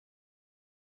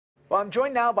Well, I'm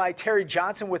joined now by Terry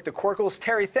Johnson with the Quirkles.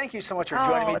 Terry, thank you so much for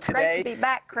joining me today. It's great to be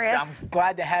back, Chris. I'm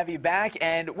glad to have you back.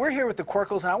 And we're here with the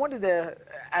Quirkles, and I wanted to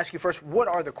ask you first, what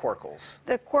are the Quirkles?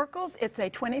 The Quirkles, it's a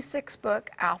 26-book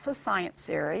Alpha Science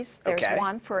series. There's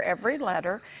one for every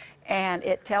letter, and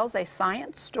it tells a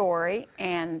science story,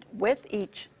 and with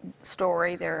each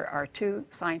story, there are 2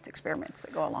 science experiments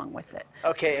that go along with it.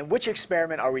 Okay, and which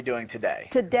experiment are we doing today?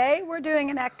 Today, we're doing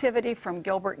an activity from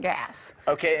Gilbert Gas.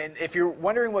 Okay, and if you're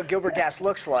wondering what Gilbert Gas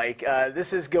looks like,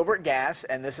 this is Gilbert Gas,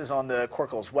 and this is on the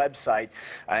Quirkles website,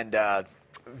 and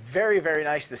very, very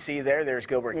nice to see there. There's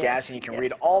Gilbert Gas, and you can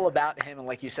read all about him, and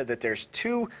like you said, that there's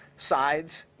 2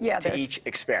 sides to each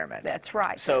experiment. That's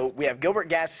right. So we have Gilbert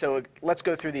Gas, so let's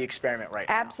go through the experiment right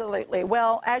now. Absolutely.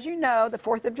 Well, as you know, the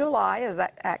 4th of July is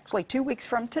actually 2 weeks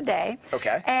from today.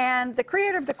 Okay. And the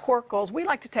creator of the Quirkles, we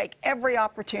like to take every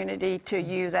opportunity to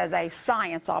use as a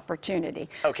science opportunity.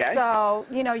 Okay. So,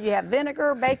 you know, you have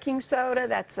vinegar, baking soda.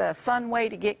 That's a fun way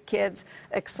to get kids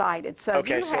excited. So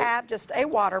you have just a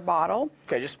water bottle.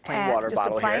 Okay, just plain water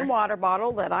bottle here. Just a plain water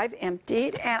bottle that I've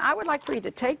emptied. And I would like for you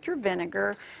to take your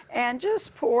vinegar and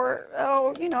just pour,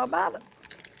 you know, about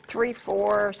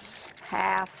 3/4,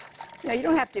 half. You know, you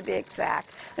don't have to be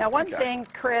exact. Now, one thing,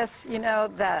 Chris, you know,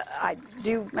 that I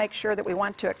do make sure that we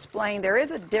want to explain, there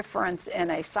is a difference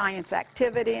in a science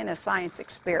activity and a science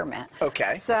experiment.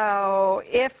 Okay. So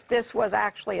if this was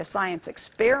actually a science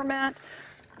experiment,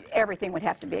 everything would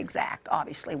have to be exact,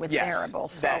 obviously, with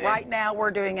variables. So right now,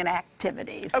 we're doing an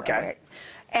activity. So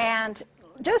and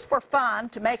just for fun,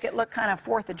 to make it look kind of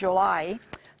 4th of July,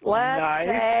 let's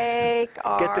take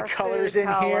our get the colors in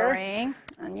here.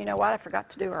 And you know what? I forgot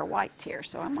to do our white here,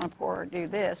 so I'm going to do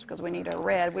this because we need a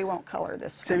red. We won't color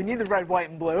this one. So we need the red, white,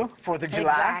 and blue, 4th of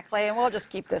July. Exactly, and we'll just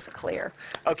keep this clear.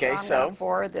 Okay, so I'm going to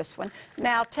pour this one.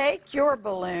 Now take your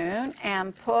balloon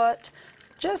and put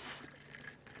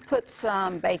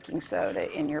some baking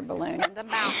soda in your balloon, in the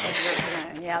mouth of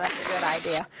your balloon. Yeah, that's a good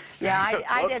idea. Yeah,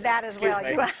 I did that as well.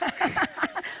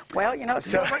 Well, you know, it's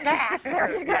Gilbert Gas.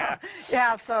 There you go.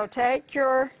 Yeah, so take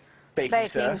your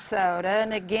baking soda,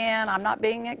 and again, I'm not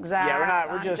being exact. Yeah,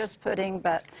 we're I'm just putting,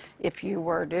 but if you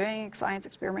were doing a science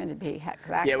experiment, it'd be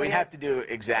exactly. Yeah, we'd have to do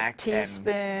exact. A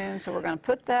teaspoon, so we're going to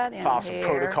put that in follow some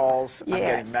protocols. I'm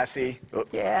getting messy.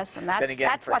 Yes, and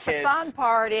that's what the fun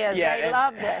part is. They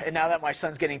love this. And now that my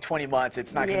son's getting 20 months,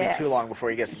 it's not going to be too long before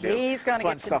he gets to do He's going to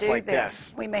get to do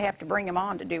this. We may have to bring him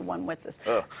on to do one with us.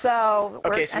 So,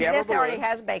 and this already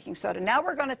has baking soda. Now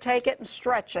we're going to take it and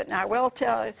stretch it. Now I will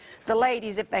tell the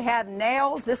ladies, if they have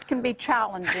nails, this can be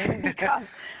challenging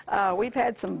because we've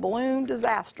had some balloon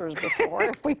disasters before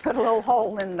if we put a little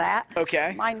hole in that.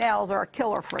 Okay. My nails are a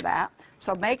killer for that.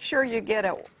 So make sure you get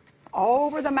it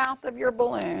over the mouth of your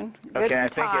balloon, good and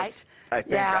tight. I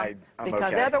think I'm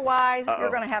because otherwise you're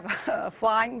going to have a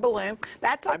flying balloon.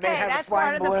 That's okay. That's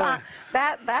part of the fun.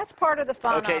 That's part of the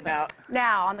fun. Okay,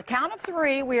 now on the count of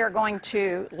 3, we are going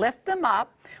to lift them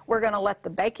up. We're going to let the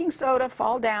baking soda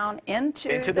fall down into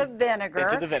the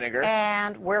vinegar.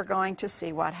 And we're going to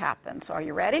see what happens. So are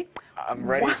you ready? I'm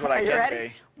ready as what I can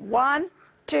be. 1,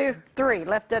 2, 3.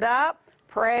 Lift it up.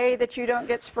 Pray that you don't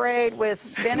get sprayed with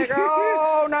vinegar.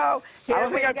 Oh, no. Here I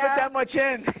don't think I put that much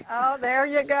in. Oh, there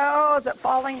you go. Is it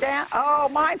falling down? Oh,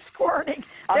 mine's squirting.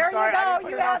 There you go. I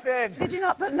didn't put enough in. Did you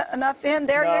not put enough in?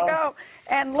 There you go.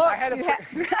 And look.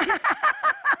 You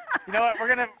know what? We're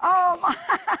going to... Oh, my.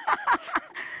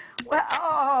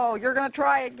 Well, you're going to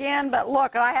try again, but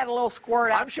look, I had a little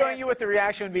squirt out I'm showing you what the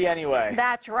reaction would be anyway.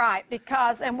 That's right,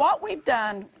 and what we've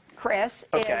done, Chris,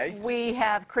 is we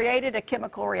have created a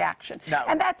chemical reaction.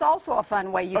 And that's also a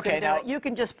fun way you can do it. You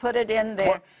can just put it in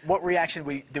there. What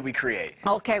reaction did we create?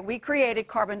 Okay, we created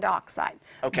carbon dioxide.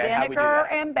 Okay, how do we do Vinegar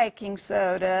that? and baking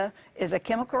soda is a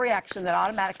chemical reaction that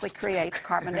automatically creates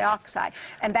carbon dioxide.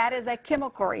 And that is a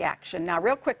chemical reaction. Now,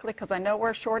 real quickly, because I know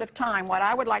we're short of time, what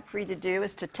I would like for you to do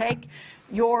is to take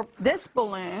this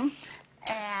balloon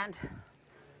and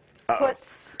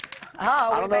put...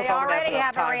 Oh, they already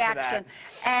have a reaction.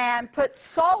 And put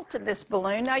salt in this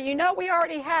balloon. Now, you know we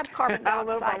already have carbon dioxide. I don't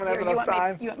know if I'm going to have enough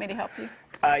time. You want me to help you?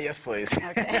 Yes, please.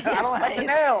 Okay. I don't have the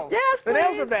nails. Yes, please. The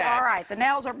nails are bad. All right, the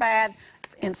nails are bad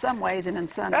in some ways and in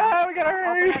some. Oh, we got to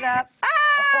hurry. Open it up.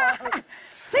 Ah!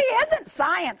 See, isn't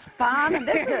science fun? And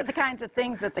this is the kinds of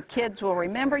things that the kids will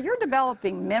remember. You're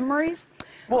developing memories.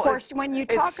 Well, of course, when you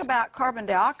talk about carbon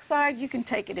dioxide, you can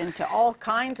take it into all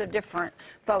kinds of different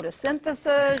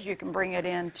photosynthesis. You can bring it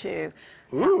into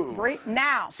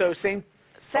now. So same.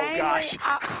 Oh gosh.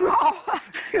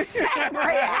 Same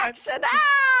reaction.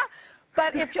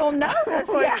 But if you'll notice,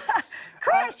 yeah.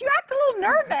 Chris, you act a little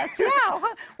nervous.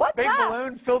 Yeah. What's Big up?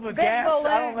 balloon filled with Big gas? balloon.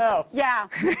 I don't know. Yeah.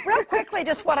 Real quickly,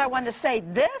 just what I wanted to say.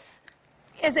 This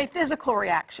is a physical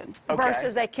reaction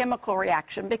versus a chemical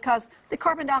reaction because the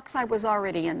carbon dioxide was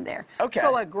already in there. Okay.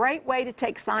 So a great way to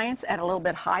take science at a little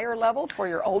bit higher level for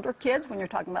your older kids when you're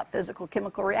talking about physical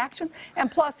chemical reaction, and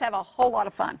plus have a whole lot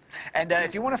of fun. And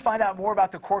if you want to find out more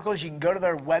about the Quirkles, you can go to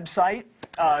their website,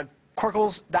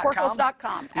 Quirkles.com.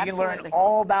 Quirkles.com, You can learn absolutely.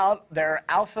 all about their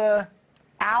Alpha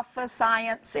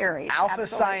Science Series. Absolutely.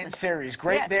 Science Series.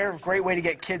 Great Yes. there, great way to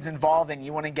get kids involved, and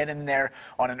you want to get in there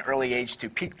on an early age to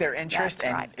pique their interest.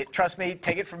 That's and right. trust me,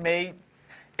 take it from me,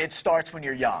 it starts when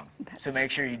you're young. So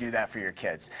make sure you do that for your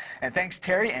kids. And thanks,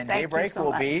 Terry, and Thank you Daybreak so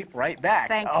will much. be right back.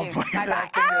 Thank Oh, you. boy, Bye-bye.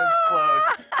 that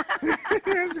thing will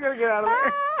explode. You're just going to get out of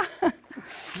there.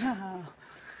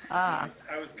 I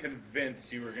was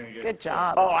convinced you were going to get Good sick.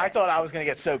 job. Oh, I thought I was going to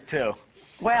get soaked, too.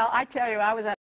 Well, I tell you, I was at